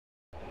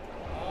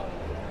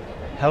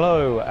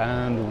Hello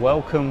and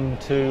welcome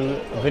to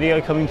a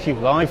video coming to you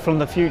live from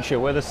the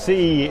future where the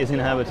sea is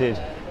inhabited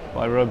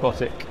by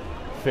robotic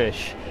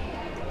fish.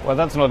 Well,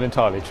 that's not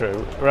entirely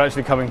true. We're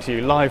actually coming to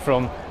you live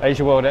from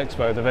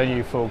AsiaWorld-Expo, the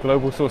venue for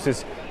Global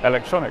Sources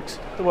Electronics,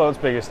 the world's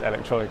biggest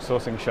electronic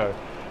sourcing show.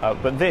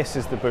 But this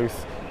is the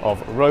booth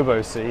of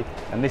Robo-fish,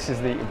 and this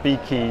is the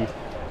Biki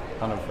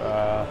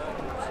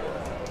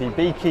the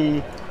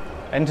Biki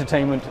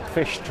entertainment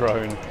fish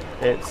drone.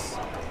 It's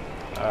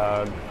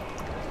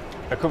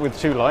equipped with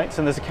two lights,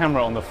 and there's a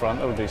camera on the front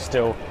that will do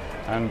still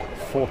and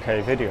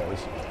 4K videos.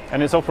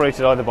 And it's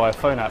operated either by a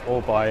phone app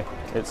or by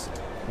its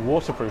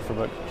waterproof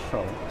remote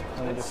control.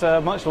 And it's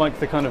much like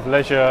the kind of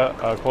leisure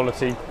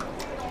quality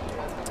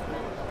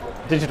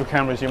digital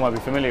cameras you might be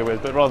familiar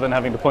with, but rather than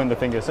having to point the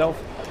thing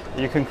yourself,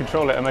 you can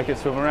control it and make it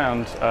swim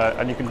around,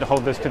 and you can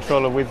hold this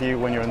controller with you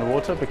when you're in the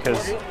water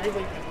because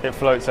it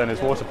floats and is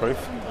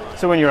waterproof.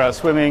 So when you're out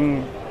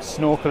swimming,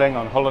 snorkelling,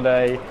 on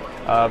holiday,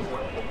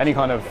 any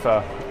kind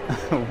of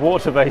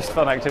water-based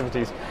fun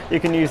activities, you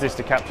can use this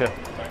to capture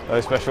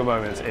those special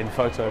moments in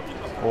photo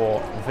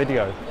or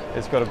video.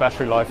 It's got a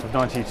battery life of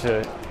 90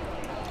 to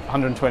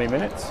 120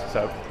 minutes,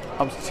 so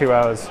up to 2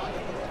 hours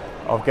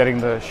of getting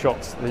the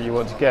shots that you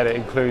want to get. It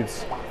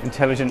includes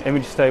intelligent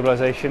image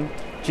stabilization,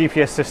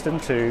 GPS system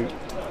to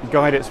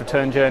guide its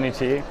return journey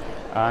to you,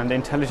 and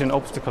intelligent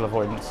obstacle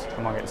avoidance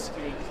among its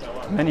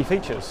many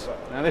features.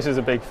 Now this is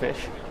a big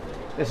fish.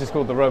 This is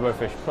called the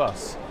Robo-fish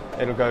Plus.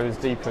 It'll go as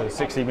deep as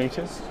 60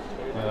 meters.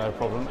 No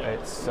problem.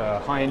 It's a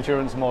high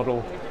endurance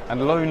model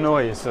and low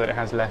noise so that it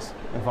has less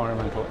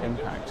environmental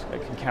impact.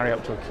 It can carry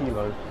up to 1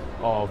 kilo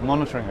of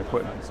monitoring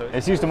equipment. So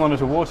it's used to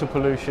monitor water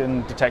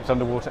pollution, detect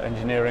underwater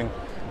engineering,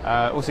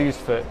 also used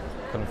for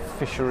kind of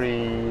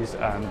fisheries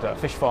and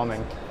fish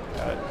farming,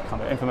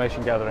 kind of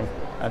information gathering,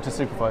 and to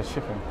supervise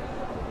shipping.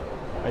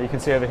 You can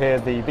see over here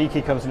the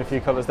Biki comes in a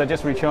few colours. They're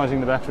just recharging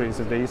the batteries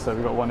of these, so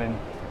we've got one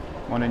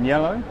in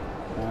yellow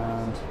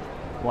and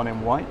one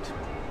in white.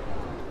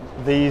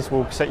 These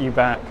will set you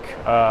back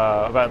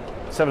about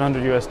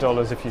 $700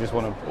 US if you just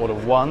want to order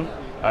one.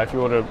 If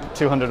you order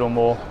 200 or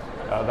more,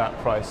 that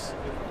price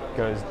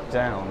goes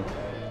down.